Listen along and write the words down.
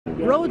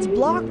Roads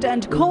blocked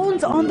and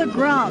cones on the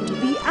ground,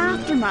 the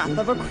aftermath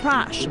of a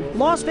crash.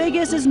 Las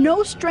Vegas is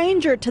no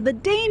stranger to the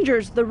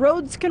dangers the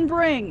roads can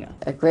bring.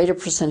 A greater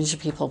percentage of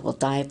people will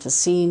die at the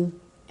scene,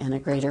 and a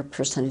greater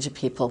percentage of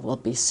people will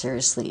be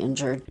seriously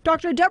injured.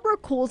 Dr. Deborah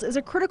Cools is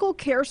a critical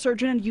care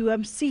surgeon at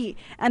UMC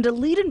and a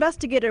lead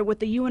investigator with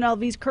the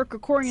UNLV's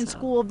Kerkorian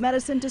School of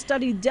Medicine to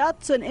study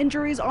deaths and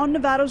injuries on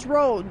Nevada's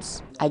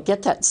roads. I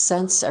get that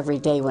sense every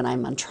day when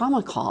I'm on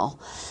trauma call,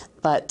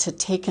 but to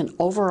take an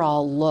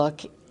overall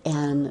look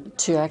and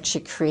to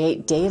actually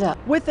create data.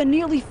 With a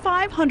nearly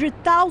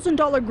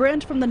 $500,000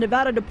 grant from the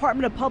Nevada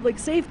Department of Public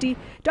Safety,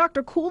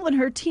 Dr. Cool and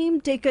her team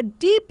take a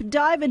deep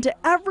dive into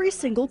every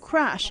single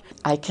crash.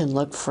 I can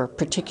look for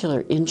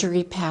particular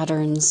injury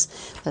patterns,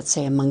 let's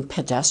say among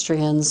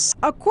pedestrians.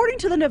 According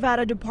to the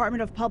Nevada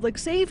Department of Public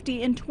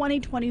Safety, in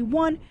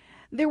 2021,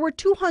 there were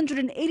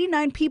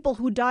 289 people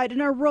who died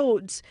in our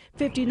roads.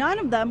 59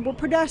 of them were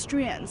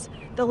pedestrians.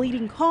 The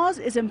leading cause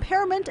is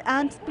impairment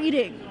and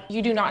speeding.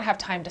 You do not have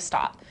time to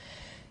stop.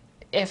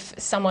 If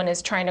someone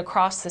is trying to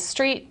cross the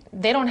street,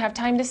 they don't have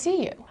time to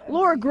see you.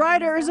 Laura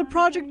Greider is a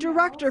project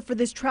director for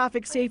this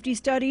traffic safety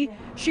study.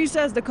 She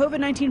says the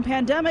COVID-19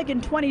 pandemic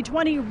in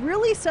 2020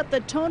 really set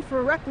the tone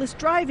for reckless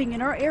driving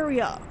in our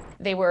area.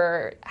 They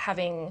were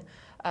having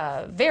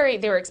they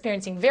were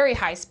experiencing very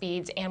high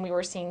speeds, and we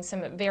were seeing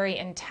some very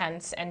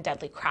intense and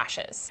deadly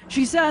crashes.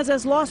 She says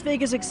as Las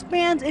Vegas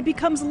expands, it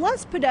becomes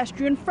less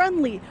pedestrian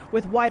friendly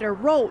with wider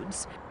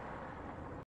roads.